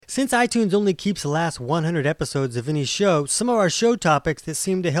Since iTunes only keeps the last 100 episodes of any show, some of our show topics that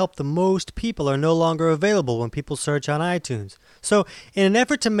seem to help the most people are no longer available when people search on iTunes. So, in an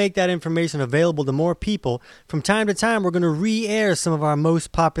effort to make that information available to more people, from time to time we're going to re-air some of our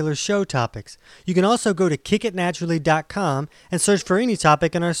most popular show topics. You can also go to kickitnaturally.com and search for any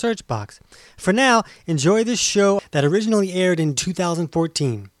topic in our search box. For now, enjoy this show that originally aired in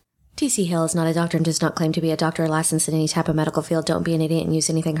 2014. TC Hale is not a doctor and does not claim to be a doctor or licensed in any type of medical field. Don't be an idiot and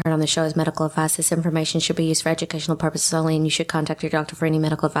use anything heard on the show as medical advice. This information should be used for educational purposes only, and you should contact your doctor for any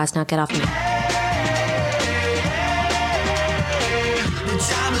medical advice. Now get off me. The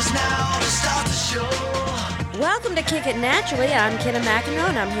time is now to start the show. Welcome to Kick It Naturally. I'm Kenna McEnroe,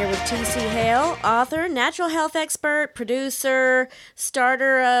 and I'm here with T.C. Hale, author, natural health expert, producer,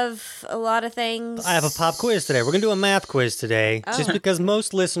 starter of a lot of things. I have a pop quiz today. We're going to do a math quiz today, just because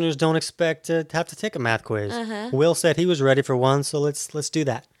most listeners don't expect to have to take a math quiz. Will said he was ready for one, so let's do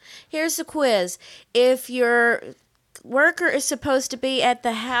that. Here's the quiz. If your worker is supposed to be at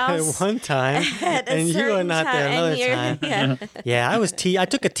the house At one time, at a and you are certain not there time, another and time. yeah. I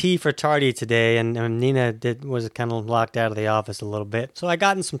took a T for tardy today, and Nina was kind of locked out of the office a little bit, so I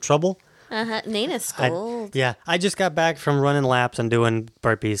got in some trouble. Nina's school. I just got back from running laps and doing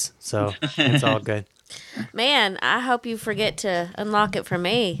burpees, so it's all good. Man, I hope you forget to unlock it for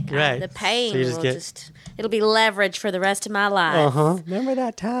me. Right. The pain So you just will it'll be leverage for the rest of my life. Remember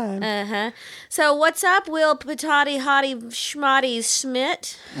that time? So what's up, Will Patati Hottie Schmotty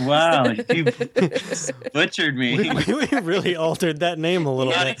Schmidt? Wow, you butchered me. We really altered that name a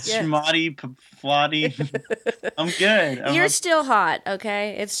little bit. Schmotty, Flotty. I'm good. You're still hot,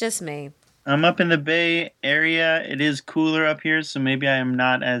 okay? It's just me. I'm up in the Bay Area. It is cooler up here, so maybe I am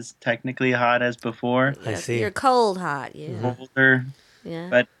not as technically hot as before. I see. You're cold hot, yeah. Colder, Yeah.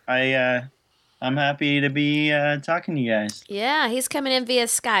 but I'm happy to be talking to you guys. Yeah, he's coming in via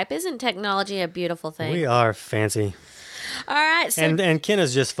Skype. Isn't technology a beautiful thing? We are fancy. All right, so And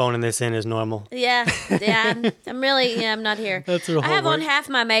Kenna's just phoning this in as normal. yeah, I'm not here. That's her I have on homework. half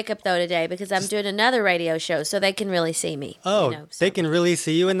my makeup though today because I'm doing another radio show, so they can really see me. Oh, so they can really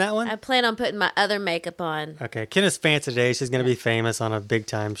see you in that one? I plan on putting my other makeup on. Okay, Kenna's fancy today. She's going to be famous on a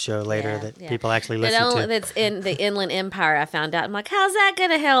big-time show later that people actually listen to. That's in the Inland Empire, I found out. I'm like, how's that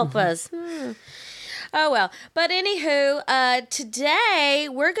going to help us? Oh, well. But anywho, today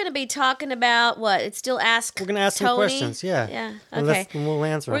we're going to be talking about what? It's still Ask We're going to ask some Tony? questions, yeah. Yeah, And okay. we'll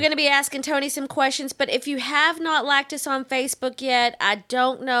answer We're them. going to be asking Tony some questions, but if you have not liked us on Facebook yet, I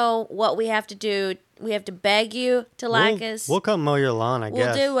don't know what we have to do. We have to beg you to like us. We'll come mow your lawn, I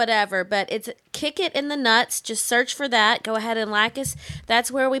guess. We'll do whatever, but it's Kick It in the Nuts. Just search for that. Go ahead and like us. That's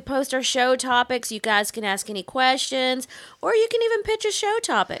where we post our show topics. You guys can ask any questions, or you can even pitch a show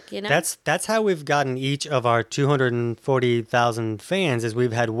topic, you know? That's how we've gotten each of our 240,000 fans is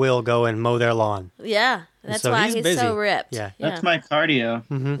we've had Will go and mow their lawn. Yeah, that's so why he's he's busy. so ripped. Yeah. That's my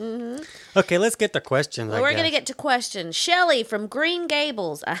cardio. Okay, let's get to questions, Well, we're going to get to questions. Shelly from Green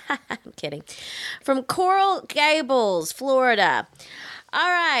Gables. I'm kidding. From Coral Gables, Florida. All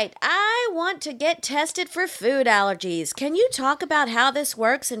right. I want to get tested for food allergies. Can you talk about how this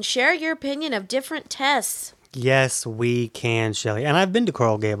works and share your opinion of different tests? Yes, we can, Shelly. And I've been to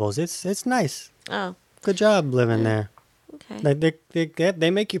Coral Gables. It's nice. Oh, Good job living there. okay. They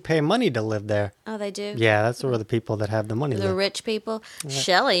make you pay money to live there. Oh, they do? Yeah, that's where the people that have the money The live. rich people?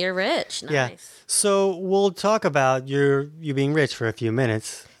 Shelly, you're rich. Nice. Yeah. So we'll talk about you being rich for a few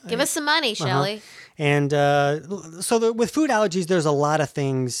minutes. Give us some money, Shelly. And with food allergies, there's a lot of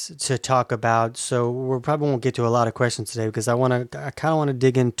things to talk about. So we probably won't get to a lot of questions today because I kind of want to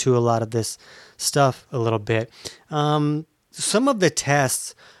dig into a lot of this stuff a little bit. Some of the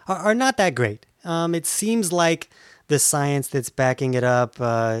tests are not that great. It seems like the science that's backing it up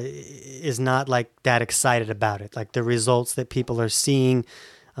is not like that excited about it. Like the results that people are seeing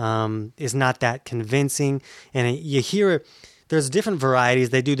is not that convincing. And you hear it. There's different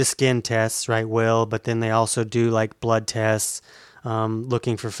varieties. They do the skin tests, right, Will? But then they also do like blood tests,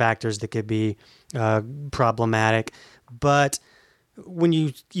 looking for factors that could be problematic. But when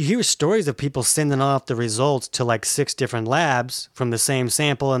you hear stories of people sending off the results to like 6 different labs from the same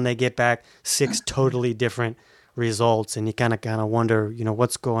sample, and they get back 6 totally different results, and you kind of wonder,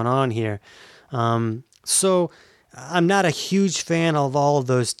 what's going on here. So I'm not a huge fan of all of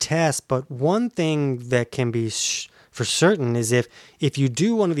those tests, but one thing that can be for certain is if you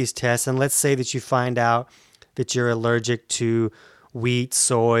do one of these tests, and let's say that you find out that you're allergic to wheat,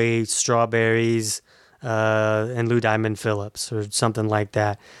 soy, strawberries, and Lou Diamond Phillips or something like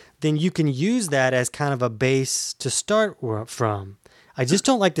that, then you can use that as kind of a base to start from. I just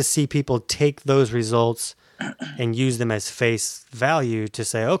don't like to see people take those results and use them as face value to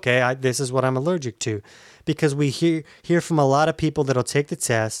say, okay, this is what I'm allergic to. Because we hear from a lot of people that'll take the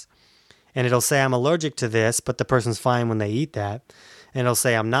test and it'll say I'm allergic to this, but the person's fine when they eat that. And it'll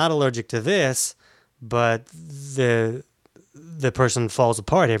say I'm not allergic to this, but the person falls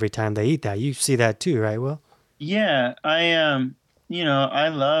apart every time they eat that. You see that too, right, Will? Yeah, I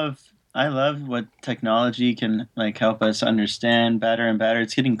love what technology can like help us understand better and better.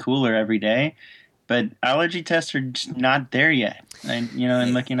 It's getting cooler every day, but allergy tests are just not there yet. And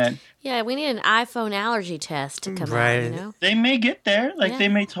looking at Yeah, we need an iPhone allergy test to come Right. out. they may get there. Like Yeah. they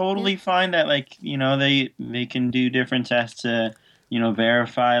may totally find that they can do different tests to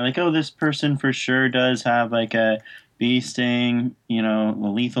verify like, oh, this person for sure does have like a bee sting, a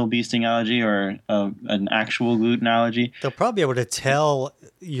lethal bee sting allergy or an actual gluten allergy. They'll probably be able to tell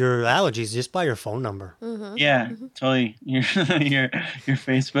your allergies just by your phone number. Yeah, totally. Your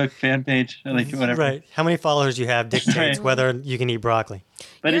Facebook fan page, like whatever. Right. How many followers you have dictates Right. whether you can eat broccoli.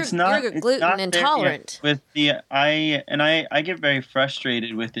 But You're- it's not. you're it's gluten not there yet intolerant. with the I get very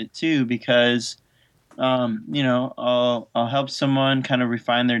frustrated with it too because, I'll help someone kind of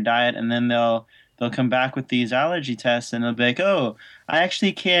refine their diet and then they'll come back with these allergy tests and they'll be like, oh, I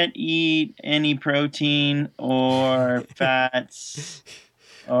actually can't eat any protein or fats,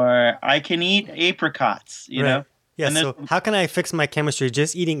 or I can eat apricots. You know. Yeah, And so how can I fix my chemistry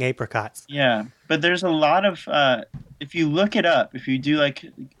just eating apricots? Yeah, but there's a lot of if you look it up, if you do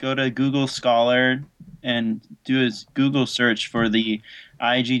go to Google Scholar and do a Google search for the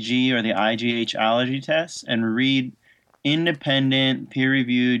IgG or the IgH allergy tests and read independent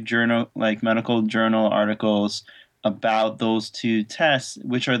peer-reviewed journal medical journal articles about those two tests,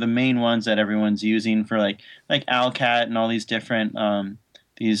 which are the main ones that everyone's using for like Alcat and all these different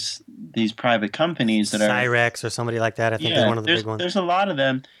these private companies that are Cyrex or somebody like that. I think they're one of the big ones. there's a lot of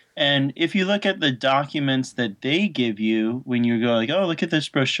them. And if you look at the documents that they give you when you go like, oh, look at this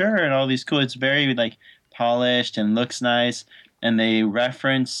brochure and all these cool, it's very like polished and looks nice. And it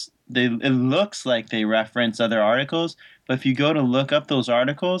looks like they reference other articles. But if you go to look up those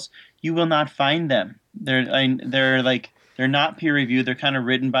articles, you will not find them. They're not peer reviewed. They're kind of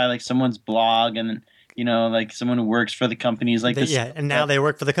written by like someone's blog and like someone who works for the companies like this. Yeah, and now they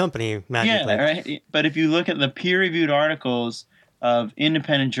work for the company magically. Yeah, right. But if you look at the peer-reviewed articles of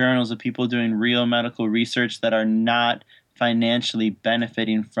independent journals of people doing real medical research that are not financially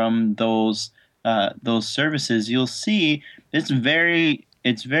benefiting from those services, you'll see it's very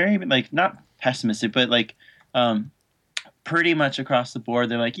like not pessimistic, but like pretty much across the board.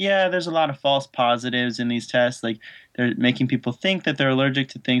 They're like, yeah, there's a lot of false positives in these tests. Like they're making people think that they're allergic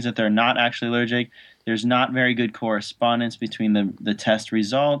to things that they're not actually allergic. There's not very good correspondence between the test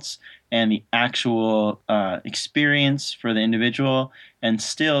results and the actual experience for the individual, and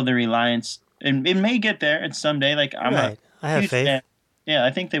still the reliance. And it may get there. It's someday. Like I have faith. Yeah,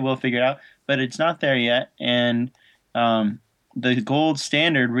 I think they will figure it out, but it's not there yet. And the gold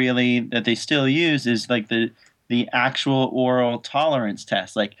standard really that they still use is like the actual oral tolerance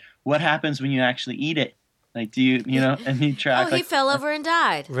test. Like what happens when you actually eat it? Like, do you and you track. Oh, he fell over and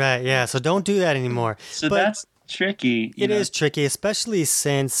died. Right, yeah. So don't do that anymore. So But that's tricky. It is tricky, especially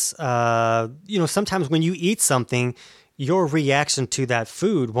since, sometimes when you eat something, your reaction to that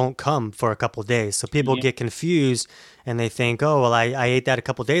food won't come for a couple of days. So people get confused and they think, oh, well, I ate that a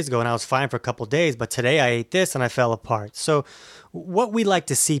couple of days ago and I was fine for a couple of days, but today I ate this and I fell apart. So what we like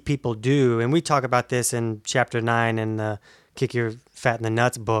to see people do, and we talk about this in Chapter 9 in the Kick Your Fat in the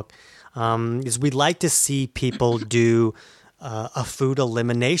Nuts book, is we like to see people do a food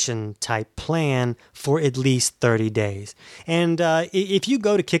elimination type plan for at least 30 days. And if you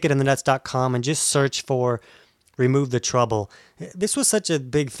go to kickitinthenuts.com and just search for Remove the Trouble, this was such a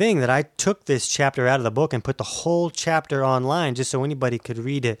big thing that I took this chapter out of the book and put the whole chapter online just so anybody could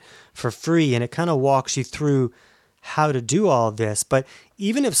read it for free. And it kind of walks you through how to do all this. But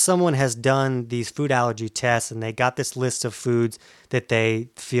even if someone has done these food allergy tests and they got this list of foods that they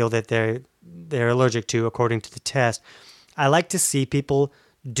feel that they're allergic to according to the test, I like to see people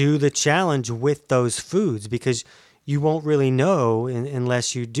do the challenge with those foods because you won't really know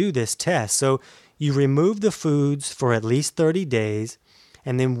unless you do this test. So you remove the foods for at least 30 days,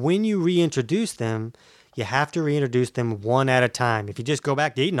 and then when you reintroduce them, you have to reintroduce them one at a time. If you just go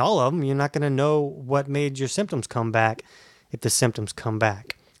back to eating all of them, you're not going to know what made your symptoms come back if the symptoms come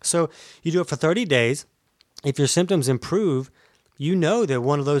back. So you do it for 30 days. If your symptoms improve, you know that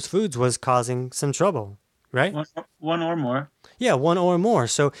one of those foods was causing some trouble, right? One or more. Yeah, one or more.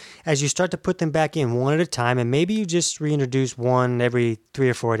 So as you start to put them back in one at a time, and maybe you just reintroduce one every 3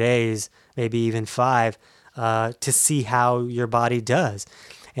 or 4 days, maybe even 5, to see how your body does.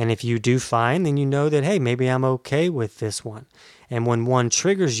 And if you do fine, then you know that, hey, maybe I'm okay with this one. And when one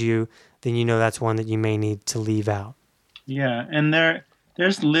triggers you, then you know that's one that you may need to leave out. Yeah, and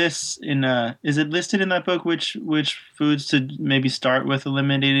there's lists in is it listed in that book which foods to maybe start with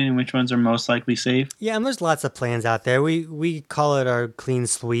eliminating and which ones are most likely safe? Yeah, and there's lots of plans out there. We call it our clean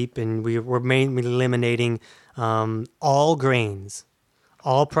sweep, and we're mainly eliminating all grains,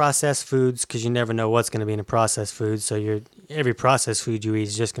 all processed foods, because you never know what's going to be in a processed food. So every processed food you eat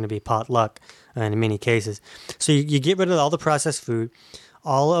is just going to be potluck in many cases. So you get rid of all the processed food,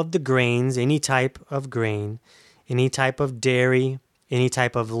 all of the grains, any type of grain, any type of dairy, any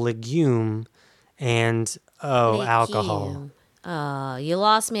type of legume, and alcohol. Oh, you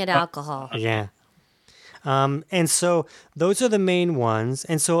lost me at alcohol. Yeah. And so those are the main ones.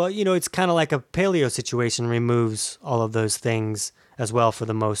 And so, it's kind of like a paleo situation, removes all of those things as well for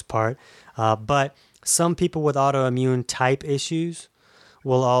the most part. But some people with autoimmune type issues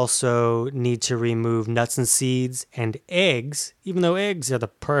will also need to remove nuts and seeds and eggs. Even though eggs are the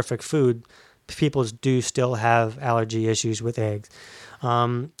perfect food, people do still have allergy issues with eggs.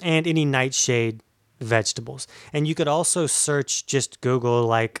 And any nightshade vegetables. And you could also just Google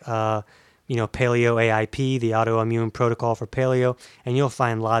paleo AIP, the autoimmune protocol for paleo, and you'll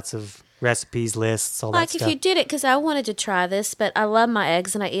find lots of recipes, lists, all that stuff. Like if you did it, because I wanted to try this, but I love my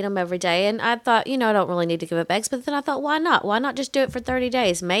eggs and I eat them every day. And I thought, I don't really need to give up eggs. But then I thought, why not? Why not just do it for 30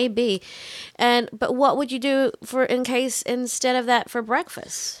 days? Maybe. But what would you do instead of that for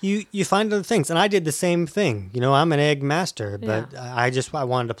breakfast? You find other things. And I did the same thing. I'm an egg master, but I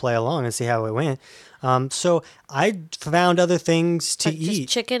wanted to play along and see how it went. So I found other things to eat. Just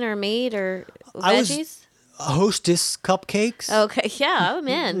chicken or meat or veggies? Hostess cupcakes. Okay, yeah, I'm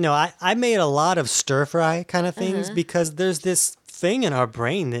in. No, I made a lot of stir fry kind of things because there's this thing in our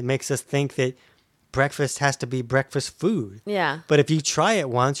brain that makes us think that breakfast has to be breakfast food. Yeah. But if you try it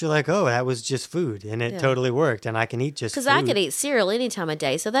once, you're like, oh, that was just food. And it totally worked. And I can eat just food. Because I could eat cereal any time of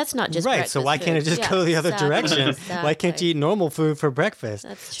day. So that's not just breakfast so why can't it just go the other direction? Exactly. Why can't you eat normal food for breakfast?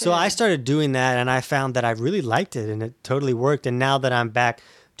 That's true. So I started doing that and I found that I really liked it and it totally worked. And now that I'm back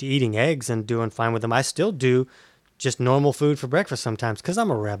to eating eggs and doing fine with them, I still do just normal food for breakfast sometimes because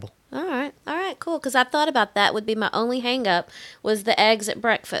I'm a rebel. All right, cool. Because I thought about that would be my only hang-up was the eggs at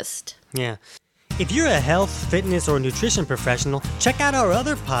breakfast. Yeah. If you're a health, fitness, or nutrition professional, check out our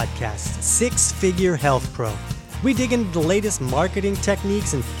other podcast, Six Figure Health Pro. We dig into the latest marketing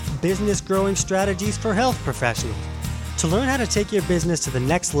techniques and business growing strategies for health professionals. To learn how to take your business to the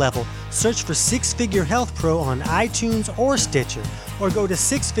next level, search for Six Figure Health Pro on iTunes or Stitcher, or go to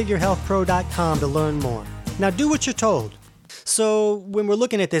sixfigurehealthpro.com to learn more. Now do what you're told. So when we're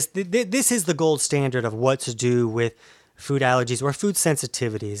looking at this, this is the gold standard of what to do with food allergies or food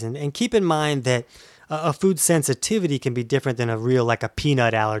sensitivities. And keep in mind that a food sensitivity can be different than a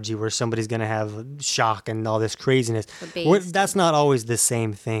peanut allergy where somebody's going to have shock and all this craziness. That's not always the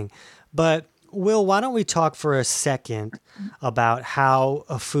same thing. But Will, why don't we talk for a second about how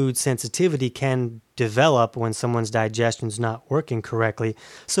a food sensitivity can develop when someone's digestion's not working correctly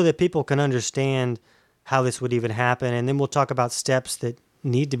so that people can understand how this would even happen. And then we'll talk about steps that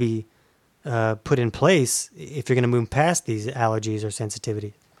need to be put in place if you're going to move past these allergies or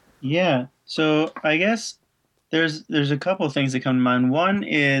sensitivity. Yeah. So I guess there's a couple of things that come to mind. One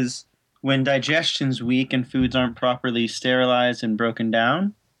is when digestion's weak and foods aren't properly sterilized and broken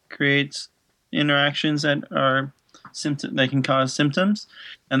down, creates interactions that can cause symptoms.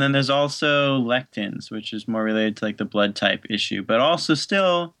 And then there's also lectins, which is more related to the blood type issue, but also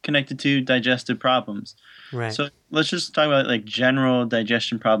still connected to digestive problems. Right. So let's just talk about general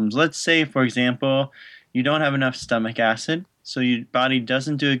digestion problems. Let's say, for example, you don't have enough stomach acid, so your body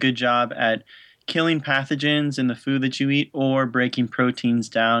doesn't do a good job at killing pathogens in the food that you eat or breaking proteins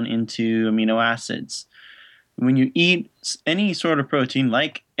down into amino acids. When you eat any sort of protein,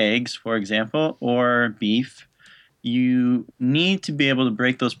 like eggs, for example, or beef, you need to be able to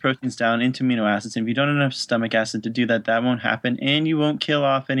break those proteins down into amino acids. And if you don't have enough stomach acid to do that, that won't happen. And you won't kill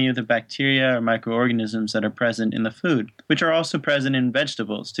off any of the bacteria or microorganisms that are present in the food, which are also present in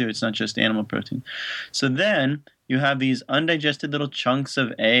vegetables, too. It's not just animal protein. So then you have these undigested little chunks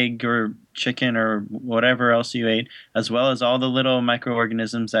of egg or chicken or whatever else you ate, as well as all the little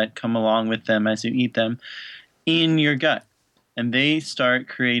microorganisms that come along with them as you eat them in your gut. And they start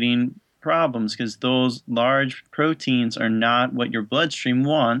creating problems because those large proteins are not what your bloodstream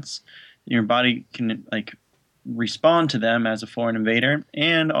wants. Your body can respond to them as a foreign invader,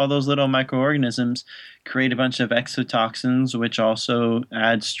 and all those little microorganisms create a bunch of exotoxins, which also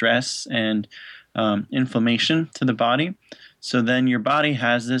add stress and inflammation to the body. So then your body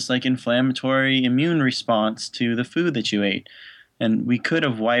has this inflammatory immune response to the food that you ate. And we could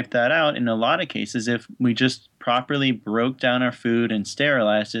have wiped that out in a lot of cases if we just properly broke down our food and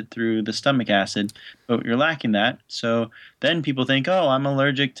sterilized it through the stomach acid. But you're lacking that. So then people think, oh, I'm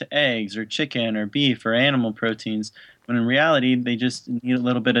allergic to eggs or chicken or beef or animal proteins. When in reality, they just need a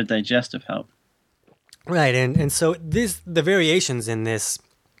little bit of digestive help. Right. And so the variations in this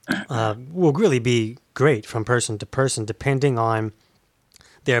will really be great from person to person, depending on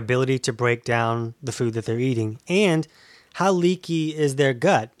their ability to break down the food that they're eating and how leaky is their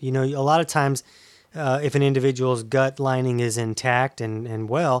gut. You know, a lot of times if an individual's gut lining is intact and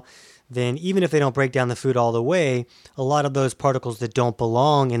well, then even if they don't break down the food all the way, a lot of those particles that don't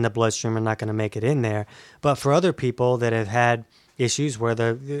belong in the bloodstream are not going to make it in there. But for other people that have had issues where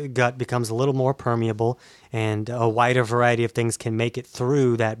the gut becomes a little more permeable and a wider variety of things can make it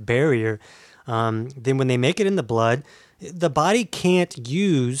through that barrier, then when they make it in the blood, the body can't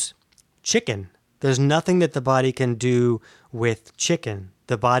use chicken. There's nothing that the body can do with chicken.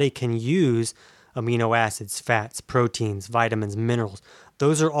 The body can use amino acids, fats, proteins, vitamins, minerals.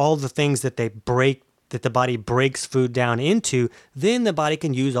 Those are all the things that that the body breaks food down into. Then the body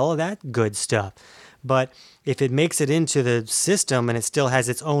can use all of that good stuff. But if it makes it into the system and it still has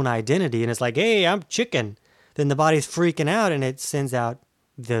its own identity and it's like, hey, I'm chicken, then the body's freaking out and it sends out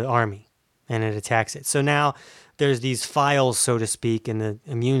the army and it attacks it. So now there's these files, so to speak, in the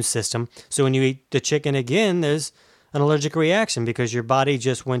immune system. So when you eat the chicken again, there's an allergic reaction because your body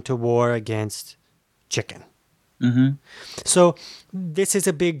just went to war against chicken. Mm-hmm. So this is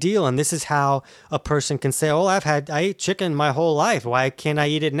a big deal, and this is how a person can say, oh, I ate chicken my whole life. Why can't I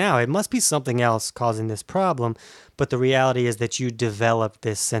eat it now? It must be something else causing this problem. But the reality is that you develop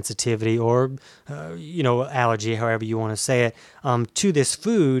this sensitivity or, allergy, however you want to say it, to this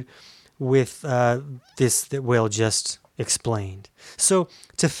food with this that Will just explained. So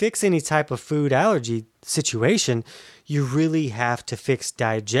to fix any type of food allergy situation, you really have to fix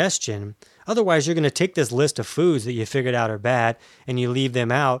digestion. Otherwise, you're going to take this list of foods that you figured out are bad and you leave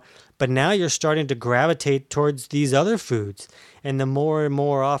them out. But now you're starting to gravitate towards these other foods. And the more and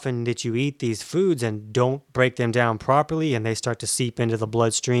more often that you eat these foods and don't break them down properly and they start to seep into the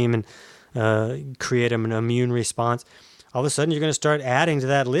bloodstream and create an immune response, all of a sudden you're going to start adding to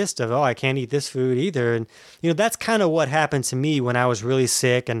that list of, oh, I can't eat this food either. And, that's kind of what happened to me when I was really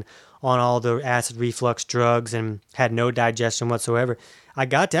sick and on all the acid reflux drugs and had no digestion whatsoever. I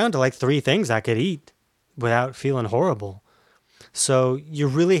got down to like 3 things I could eat without feeling horrible. So you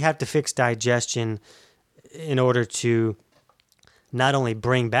really have to fix digestion in order to not only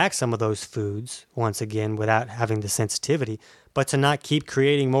bring back some of those foods once again without having the sensitivity, but to not keep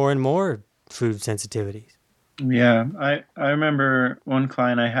creating more and more food sensitivities. Yeah, I remember one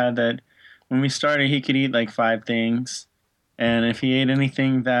client I had that when we started, he could eat like 5 things. And if he ate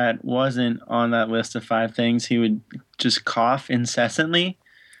anything that wasn't on that list of 5 things, he would just cough incessantly.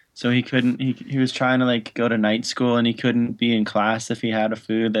 So he was trying to like go to night school and he couldn't be in class if he had a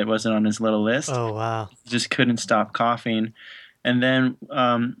food that wasn't on his little list. Oh, wow. He just couldn't stop coughing. And then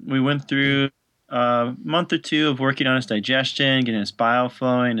we went through a month or 2 of working on his digestion, getting his bile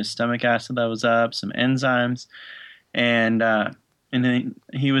flowing, his stomach acid that was up, some enzymes. And then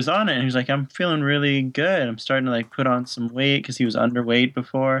he was on it, and he was like, I'm feeling really good. I'm starting to like put on some weight because he was underweight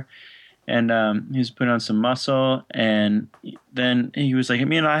before. And he was putting on some muscle. And then he was like,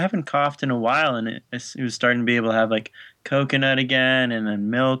 I haven't coughed in a while. And he was starting to be able to have like coconut again and then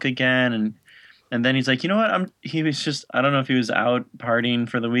milk again. And then he's like, you know what? He was just, I don't know if he was out partying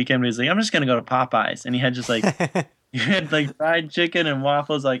for the weekend, but he's like, I'm just going to go to Popeyes. And he had just like, he had like fried chicken and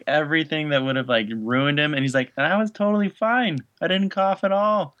waffles, like everything that would have like ruined him. And he's like, and I was totally fine. I didn't cough at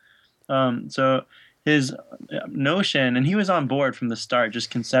all. So his notion, and he was on board from the start,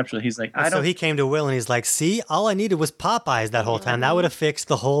 just conceptually. He's like, So he came to Will and he's like, see, all I needed was Popeyes that whole time. That would have fixed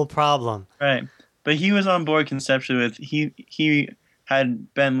the whole problem. Right. But he was on board conceptually with, he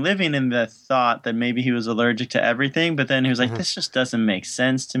had been living in the thought that maybe he was allergic to everything, but then he was like, this just doesn't make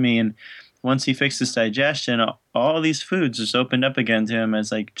sense to me. And once he fixed his digestion, all these foods just opened up again to him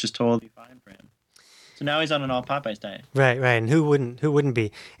as like just totally fine for him. So now he's on an all Popeyes diet. Right. And who wouldn't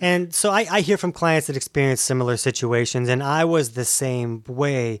be? And so I hear from clients that experience similar situations, and I was the same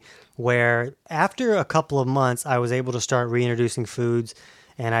way, where after a couple of months, I was able to start reintroducing foods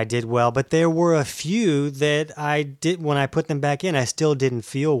and I did well. But there were a few that when I put them back in, I still didn't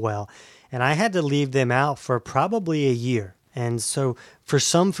feel well. And I had to leave them out for probably a year. And so for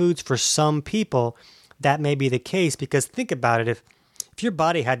some foods, for some people, that may be the case, because think about it. If your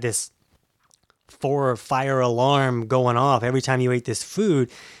body had this fire alarm going off every time you ate this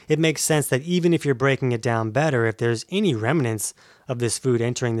food, it makes sense that even if you're breaking it down better, if there's any remnants of this food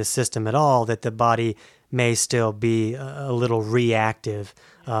entering the system at all, that the body may still be a little reactive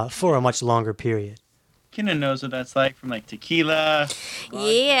for a much longer period. Kenna knows what that's like from like tequila,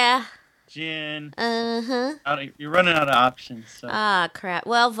 Yeah. gin. Uh-huh. You're running out of options. So. Ah, crap.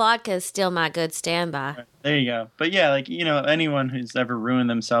 Well, vodka is still my good standby. There you go. But yeah, like, anyone who's ever ruined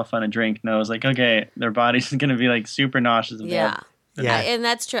themselves on a drink knows, like, okay, their body's going to be like super nauseous. Yeah. Yeah. And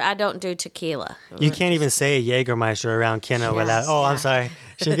that's true. I don't do tequila. You can't even say a Jägermeister around Kenna without, I'm sorry.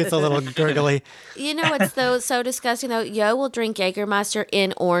 She gets a little gurgly. You know what's so disgusting though? Yo will drink Jägermeister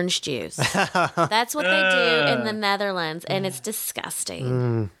in orange juice. That's what they do in the Netherlands, and it's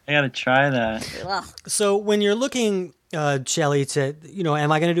disgusting. I got to try that. Ugh. So when you're looking, Shelly, to,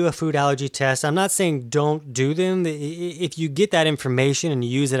 am I going to do a food allergy test? I'm not saying don't do them. If you get that information and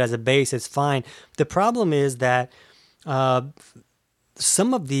use it as a base, it's fine. The problem is that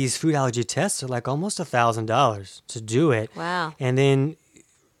some of these food allergy tests are like almost $1,000 to do it. Wow. And then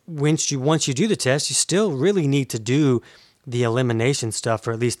once you do the test, you still really need to do the elimination stuff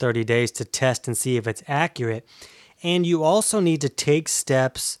for at least 30 days to test and see if it's accurate. And you also need to take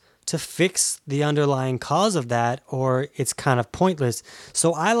steps to fix the underlying cause of that, or it's kind of pointless.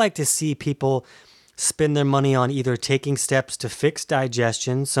 So I like to see people spend their money on either taking steps to fix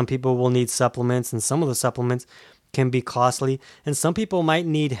digestion. Some people will need supplements, and some of the supplements can be costly, and some people might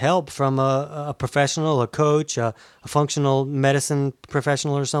need help from a professional, a coach, a functional medicine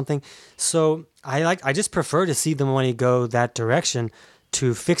professional or something. So I just prefer to see the money go that direction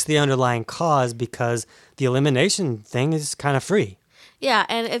to fix the underlying cause, because the elimination thing is kind of free. Yeah,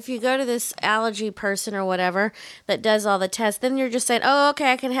 and if you go to this allergy person or whatever that does all the tests, then you're just saying, oh,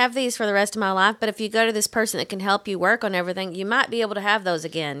 okay, I can have these for the rest of my life. But if you go to this person that can help you work on everything, you might be able to have those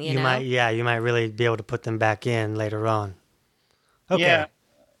again, you know? You might really be able to put them back in later on. Okay.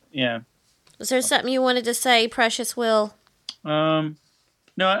 Yeah. Was there something you wanted to say, Precious Will?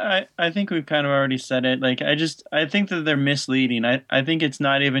 No, I think we've kind of already said it. Like, I think that they're misleading. I think it's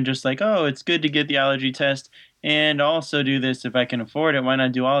not even just like, oh, it's good to get the allergy test and also do this if I can afford it. Why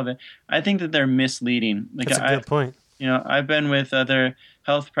not do all of it? I think that they're misleading. Like, that's a good point. I've been with other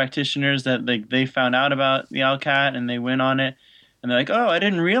health practitioners that like they found out about the Alcat and they went on it, and they're like, oh, I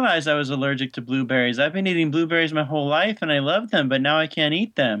didn't realize I was allergic to blueberries. I've been eating blueberries my whole life and I love them, but now I can't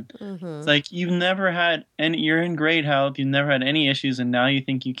eat them. Mm-hmm. It's like you've never had you're in great health, you've never had any issues, and now you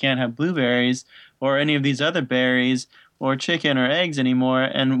think you can't have blueberries or any of these other berries or chicken or eggs anymore.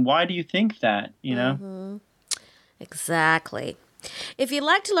 And why do you think that, Mm-hmm. Exactly. If you'd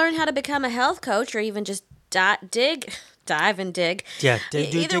like to learn how to become a health coach, or even just dive and dig. Yeah,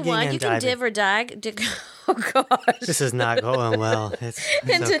 either one. You can div or dig. Oh, gosh. This is not going well. It's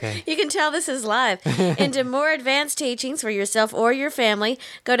okay. You can tell this is live. Into more advanced teachings for yourself or your family,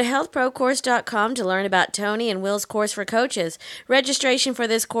 go to healthprocourse.com to learn about Tony and Will's course for coaches. Registration for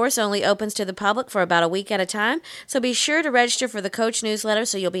this course only opens to the public for about a week at a time, so be sure to register for the coach newsletter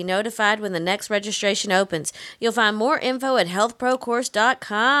so you'll be notified when the next registration opens. You'll find more info at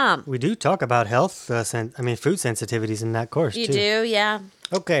healthprocourse.com. We do talk about health, food sensitivities in that course, You too. do, yeah.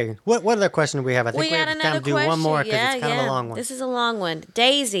 Okay, what other question do we have? I think we have time to do one more because it's kind of a long one. This is a long one.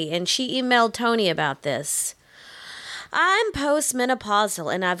 Daisy, and she emailed Tony about this. I'm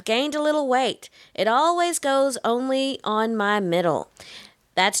postmenopausal and I've gained a little weight. It always goes only on my middle.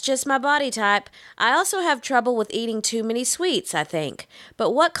 That's just my body type. I also have trouble with eating too many sweets, I think.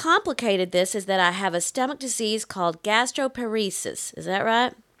 But what complicated this is that I have a stomach disease called gastroparesis. Is that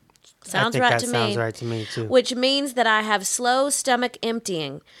right? Sounds right to me, too. Which means that I have slow stomach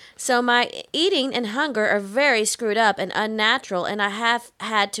emptying. So my eating and hunger are very screwed up and unnatural, and I have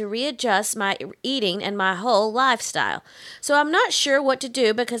had to readjust my eating and my whole lifestyle. So I'm not sure what to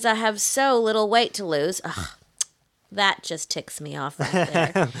do because I have so little weight to lose. Ugh, that just ticks me off right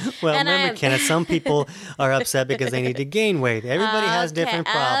there. Well, and remember, Kenneth, some people are upset because they need to gain weight. Everybody has different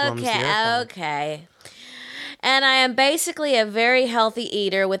problems. Okay. And I am basically a very healthy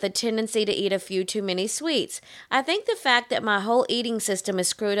eater with a tendency to eat a few too many sweets. I think the fact that my whole eating system is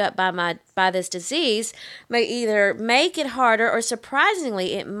screwed up by this disease may either make it harder, or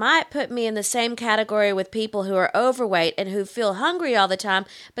surprisingly, it might put me in the same category with people who are overweight and who feel hungry all the time,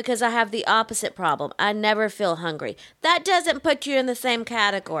 because I have the opposite problem. I never feel hungry. That doesn't put you in the same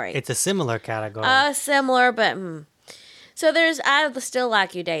category. It's a similar category. Similar, but... So I still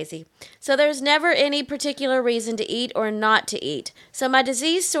like you, Daisy. So there's never any particular reason to eat or not to eat. So my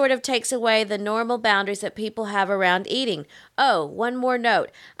disease sort of takes away the normal boundaries that people have around eating. Oh, one more note.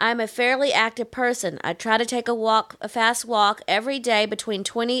 I'm a fairly active person. I try to take a fast walk every day between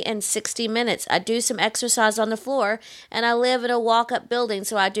 20 and 60 minutes. I do some exercise on the floor, and I live in a walk-up building,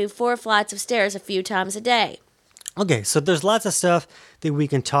 so I do 4 flights of stairs a few times a day. Okay, so there's lots of stuff that we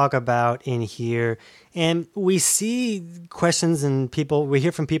can talk about in here. And we see questions and we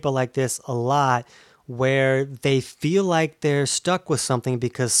hear from people like this a lot where they feel like they're stuck with something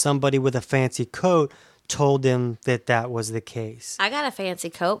because somebody with a fancy coat told them that that was the case. I got a fancy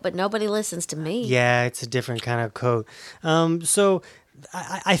coat, but nobody listens to me. Yeah, it's a different kind of coat. So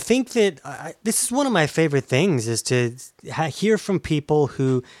I think that this is one of my favorite things is to hear from people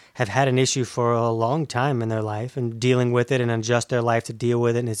who have had an issue for a long time in their life and dealing with it and adjust their life to deal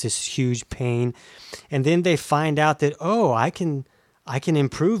with it. And it's this huge pain. And then they find out that, oh, I can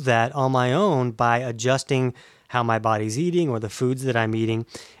improve that on my own by adjusting how my body's eating or the foods that I'm eating.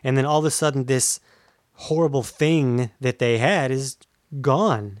 And then all of a sudden this horrible thing that they had is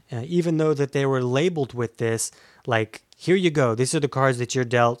gone, even though that they were labeled with this, like, here you go, these are the cards that you're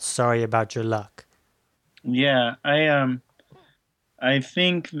dealt, sorry about your luck. Yeah, I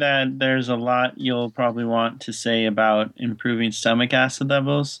think that there's a lot you'll probably want to say about improving stomach acid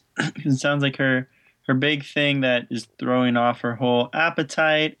levels. It sounds like her big thing that is throwing off her whole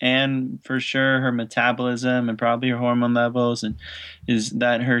appetite and for sure her metabolism and probably her hormone levels, and is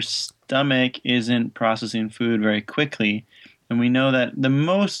that her stomach isn't processing food very quickly. And we know that the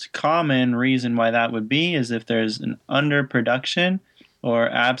most common reason why that would be is if there's an underproduction or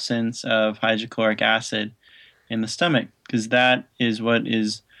absence of hydrochloric acid in the stomach, because that is what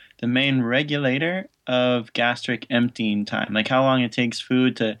is the main regulator of gastric emptying time, like how long it takes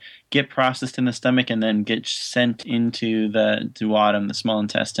food to get processed in the stomach and then get sent into the duodenum, the small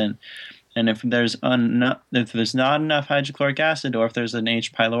intestine. And if there's not enough hydrochloric acid, or if there's an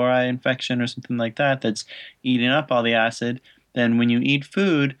H. pylori infection or something like that that's eating up all the acid, then when you eat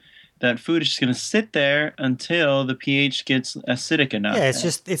food, that food is just going to sit there until the pH gets acidic enough. Yeah,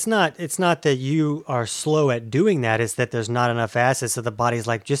 it's not that you are slow at doing that. It's that there's not enough acid, so the body's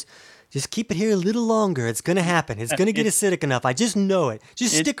like, just keep it here a little longer. It's going to happen. It's going to get acidic enough. I just know it.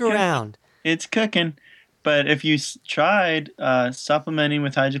 Just stick around. It's cooking. But if you tried supplementing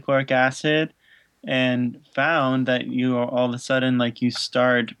with hydrochloric acid and found that you are all of a sudden, like, you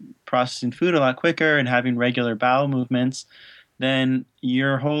start processing food a lot quicker and having regular bowel movements, then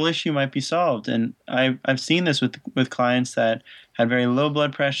your whole issue might be solved. And I've seen this with clients that had very low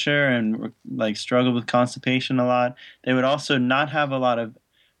blood pressure and like struggled with constipation a lot. They would also not have a lot of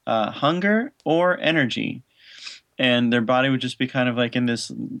hunger or energy, and their body would just be kind of like in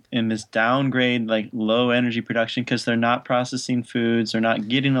this downgrade, like low energy production, because they're not processing foods, they're not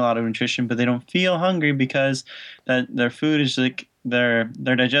getting a lot of nutrition, but they don't feel hungry because that their food is like their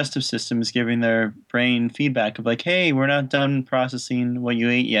digestive system is giving their brain feedback of like, hey, we're not done processing what you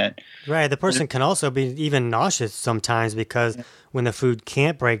ate yet. Right. The person can also be even nauseous sometimes because when the food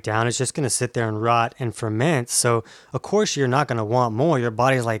can't break down, it's just going to sit there and rot and ferment. So, of course, you're not going to want more. Your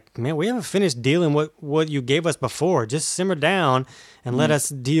body's like, man, we haven't finished dealing with what you gave us before. Just simmer down and let us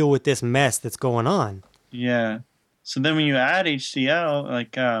deal with this mess that's going on. Yeah. So then when you add HCl,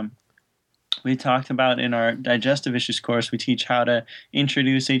 like we talked about in our digestive issues course, we teach how to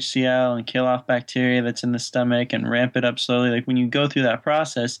introduce HCl and kill off bacteria that's in the stomach and ramp it up slowly. Like when you go through that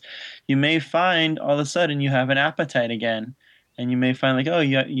process, you may find all of a sudden you have an appetite again. And you may find like, oh,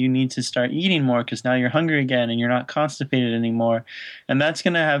 you need to start eating more because now you're hungry again and you're not constipated anymore. And that's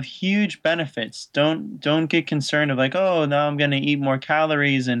going to have huge benefits. Don't get concerned of like, oh, now I'm going to eat more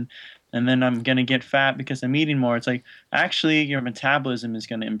calories and then I'm going to get fat because I'm eating more. It's like, actually, your metabolism is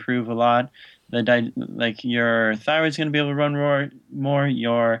going to improve a lot. Like your thyroid's going to be able to run more.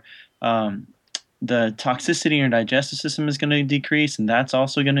 Your the toxicity in your digestive system is going to decrease, and that's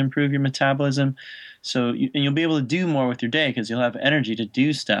also going to improve your metabolism. So you'll be able to do more with your day because you'll have energy to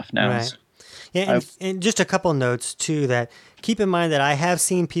do stuff now. Right. Yeah, and just a couple notes, too, that keep in mind that I have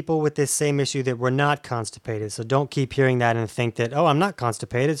seen people with this same issue that were not constipated. So don't keep hearing that and think that, oh, I'm not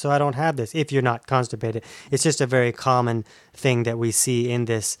constipated, so I don't have this, if you're not constipated. It's just a very common thing that we see in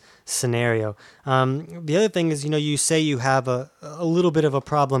this scenario. The other thing is, you say you have a little bit of a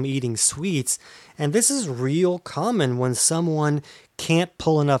problem eating sweets, and this is real common when someone can't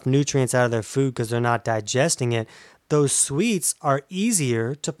pull enough nutrients out of their food because they're not digesting it. Those sweets are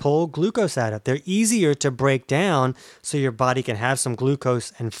easier to pull glucose out of. They're easier to break down so your body can have some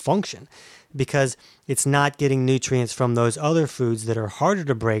glucose and function because it's not getting nutrients from those other foods that are harder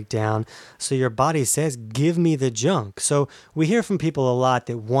to break down. So your body says, give me the junk. So we hear from people a lot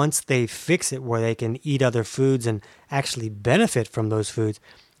that once they fix it where they can eat other foods and actually benefit from those foods,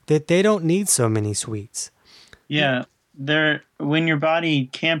 that they don't need so many sweets. Yeah. When your body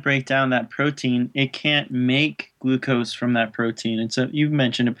can't break down that protein, it can't make glucose from that protein. And so you've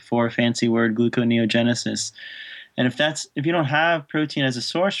mentioned it before, a fancy word, gluconeogenesis. And if you don't have protein as a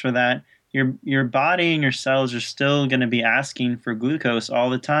source for that, your body and your cells are still going to be asking for glucose all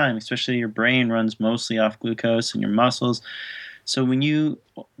the time, especially your brain runs mostly off glucose and your muscles. So when you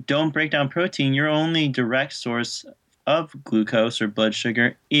don't break down protein, your only direct source of glucose or blood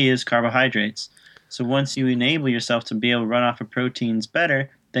sugar is carbohydrates. So once you enable yourself to be able to run off of proteins better,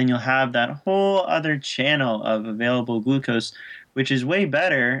 then you'll have that whole other channel of available glucose, which is way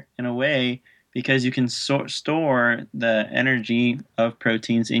better in a way because you can store the energy of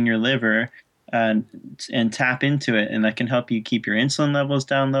proteins in your liver and tap into it, and that can help you keep your insulin levels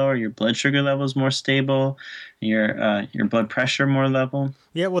down lower, your blood sugar levels more stable, your blood pressure more level.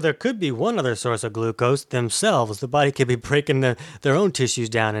 Yeah, well, there could be one other source of glucose themselves. The body could be breaking their own tissues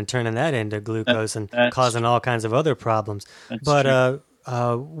down and turning that into glucose and causing all kinds of other problems. But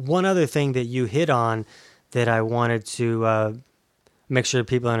one other thing that you hit on that I wanted to make sure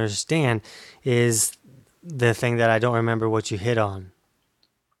people understand is the thing that I don't remember what you hit on.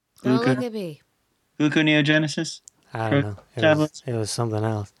 Oh, look at me. Gluconeogenesis? I don't know. It was something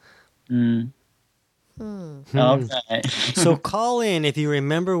else. Okay. So call in if you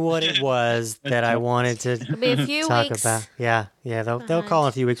remember what it was that I wanted to It'll be a few talk weeks. about. Yeah, they'll call in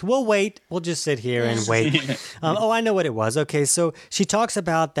a few weeks. We'll wait. We'll just sit here and wait. I know what it was. Okay, so she talks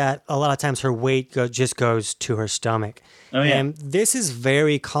about that a lot of times her weight just goes to her stomach. Oh, yeah. And this is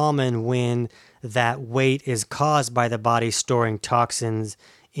very common when that weight is caused by the body storing toxins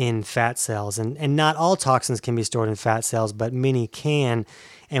in fat cells. And not all toxins can be stored in fat cells, but many can.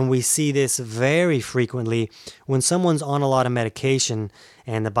 And we see this very frequently when someone's on a lot of medication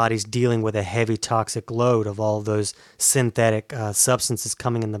and the body's dealing with a heavy toxic load of all of those synthetic substances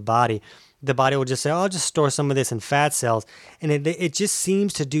coming in the body. The body will just say, I'll just store some of this in fat cells. And it just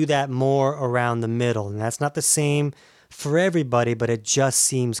seems to do that more around the middle. And that's not the same for everybody, but it just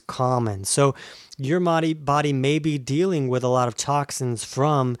seems common. So your body may be dealing with a lot of toxins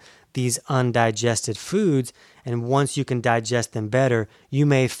from these undigested foods, and once you can digest them better, you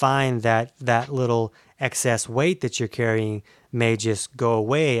may find that that little excess weight that you're carrying may just go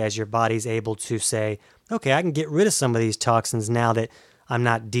away as your body's able to say, okay, I can get rid of some of these toxins now that I'm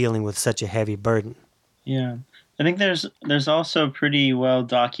not dealing with such a heavy burden. Yeah. I think there's also pretty well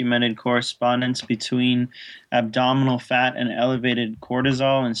documented correspondence between abdominal fat and elevated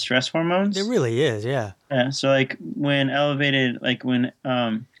cortisol and stress hormones. It really is, yeah. Yeah. So when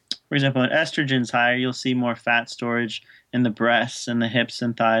for example, when estrogen's higher, you'll see more fat storage in the breasts and the hips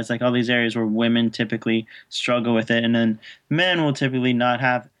and thighs, like all these areas where women typically struggle with it. And then men will typically not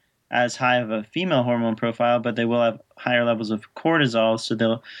have as high of a female hormone profile, but they will have higher levels of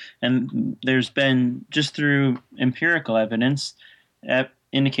cortisol. And there's been, just through empirical evidence,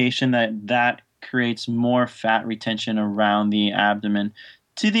 indication that creates more fat retention around the abdomen,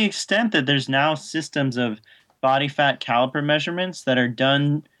 to the extent that there's now systems of body fat caliper measurements that are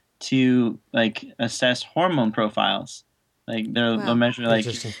done to assess hormone profiles. They'll measure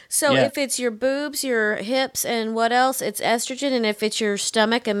So if it's your boobs, your hips, and what else, it's estrogen, and if it's your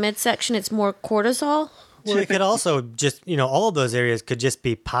stomach and midsection, it's more cortisol. Well, it could also just, all of those areas could just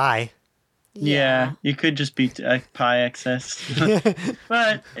be pie. Yeah, you could just be pie excess.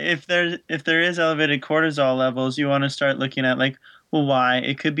 But if there is elevated cortisol levels, you want to start looking at why?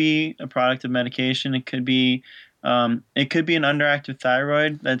 It could be a product of medication. It could be an underactive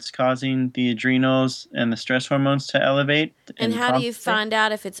thyroid that's causing the adrenals and the stress hormones to elevate. And how do you find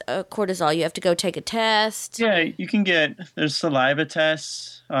out if it's cortisol? You have to go take a test? Yeah, you can there's saliva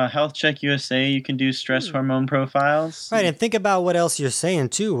tests, Health Check USA, you can do stress hormone profiles. Right, and think about what else you're saying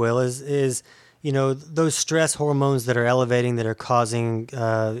too, Will, is those stress hormones that are elevating, that are causing,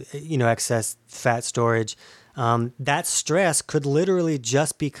 excess fat storage. That stress could literally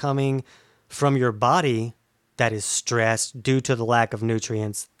just be coming from your body that is stressed due to the lack of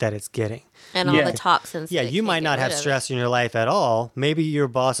nutrients that it's getting. And all the toxins. Yeah, you might not have stress in your life at all. Maybe your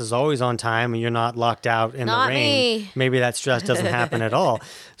boss is always on time and you're not locked out in the rain. Me. Maybe that stress doesn't happen at all.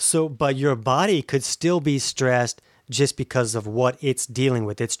 But your body could still be stressed just because of what it's dealing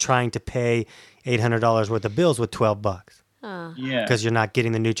with. It's trying to pay $800 worth of bills with $12. Yeah. Because you're not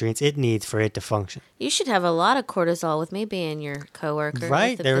getting the nutrients it needs for it to function. You should have a lot of cortisol with me being your coworker.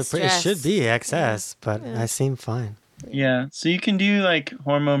 Right. It should be excess, but I seem fine. Yeah. So you can do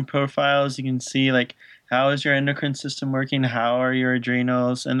hormone profiles. You can see how is your endocrine system working? How are your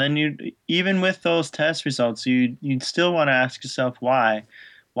adrenals? And then even with those test results, you'd still want to ask yourself why.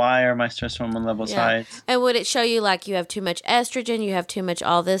 Why are my stress hormone levels high? And would it show you you have too much estrogen, you have too much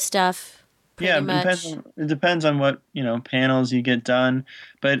all this stuff? pretty much. It depends on what panels you get done,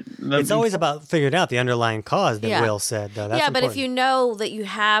 but It's always about figuring out the underlying cause that Yeah. Will said, though. That's yeah, but if important. you know that you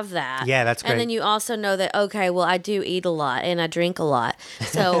have that, Yeah, that's and then great. you also know that okay, well, I do eat a lot and I drink a lot,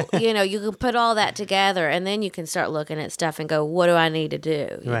 so you can put all that together, and then you can start looking at stuff and go, what do I need to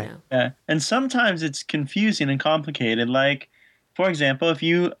do? You Right. know? Yeah. And sometimes it's confusing and complicated. Like, for example, if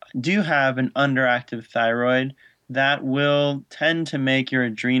you do have an underactive thyroid, that will tend to make your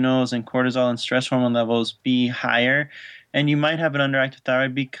adrenals and cortisol and stress hormone levels be higher. And you might have an underactive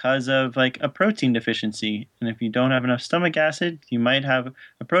thyroid because of like a protein deficiency. And if you don't have enough stomach acid, you might have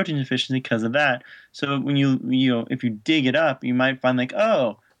a protein deficiency because of that. So when if you dig it up, you might find like,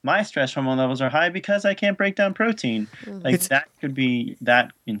 oh, my stress hormone levels are high because I can't break down protein. Like that could be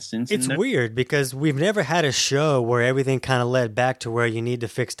that instance. It's And weird because we've never had a show where everything kind of led back to where you need to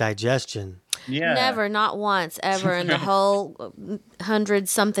fix digestion. yeah. Never, not once, ever in the whole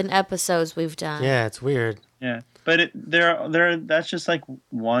 100-something episodes we've done. Yeah, it's weird. Yeah, but that's just like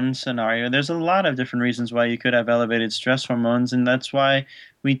one scenario. There's a lot of different reasons why you could have elevated stress hormones, and that's why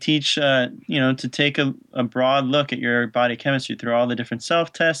we teach, to take a broad look at your body chemistry through all the different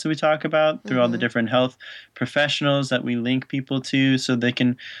self-tests that we talk about, through all the different health professionals that we link people to, so they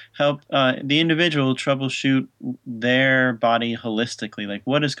can help the individual troubleshoot their body holistically. Like,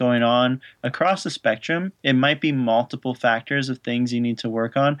 what is going on across the spectrum? It might be multiple factors of things you need to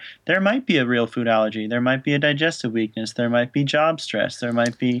work on. There might be a real food allergy. There might be a digestive weakness. There might be job stress. There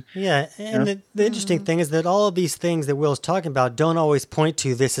might be... Yeah, and the interesting thing is that all of these things that Will's talking about don't always point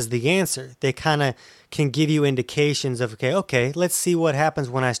to this is the answer. They kind of can give you indications of, okay, let's see what happens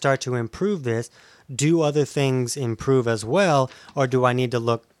when I start to improve this. Do other things improve as well, or do I need to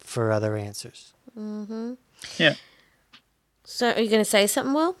look for other answers? Yeah. So, are you going to say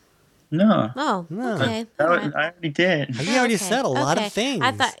something, Will? No. Oh, okay. I all right. already did. You already Okay, said a lot okay. of things.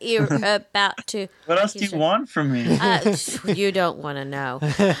 I thought you were about to. What else do you want from me? You don't want to know.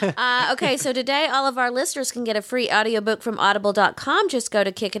 Okay, so today all of our listeners can get a free audiobook from audible.com. Just go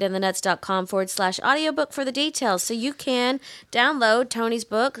to kickitinthenuts.com/audiobook for the details. So you can download Tony's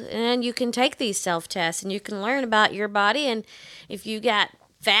book and you can take these self-tests and you can learn about your body and if you got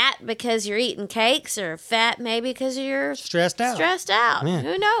fat because you're eating cakes or fat maybe because you're Stressed out. Yeah.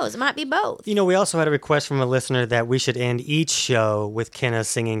 Who knows? It might be both. We also had a request from a listener that we should end each show with Kenna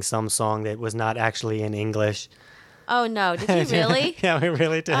singing some song that was not actually in English. Oh, no. Did you really? Yeah, we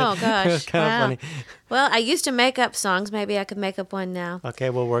really did. Oh, gosh. It was kind of Wow. funny. Well, I used to make up songs. Maybe I could make up one now. Okay,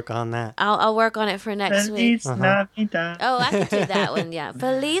 we'll work on that. I'll work on it for next week. Feliz Navidad. Oh, I could do that one, yeah.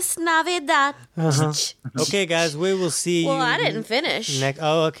 Feliz Navidad. Okay, guys, we will see Well, you. I didn't finish.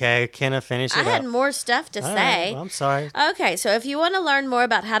 Oh, okay. Kenna, finish it I had up. more stuff to All say. right, well, I'm sorry. Okay, so if you want to learn more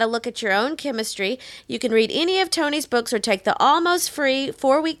about how to look at your own chemistry, you can read any of Tony's books or take the almost free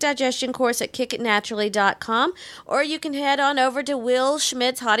 4-week digestion course at kickitnaturally.com, or you can head on over to Will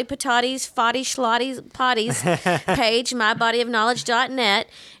Schmidt's Hottie Patati's Foddy Schlotties Potties page, mybodyofknowledge.net,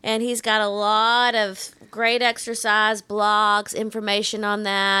 and he's got a lot of great exercise blogs, information on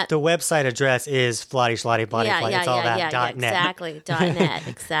that. The website address is Flotty Schlotty Body Flight. It's all that dot net. Exactly, .net,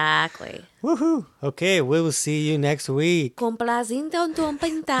 exactly. Woohoo. Okay, we will see you next week. Complaciendo en tu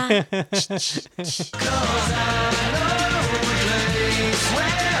pinta.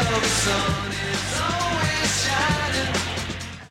 Where the sun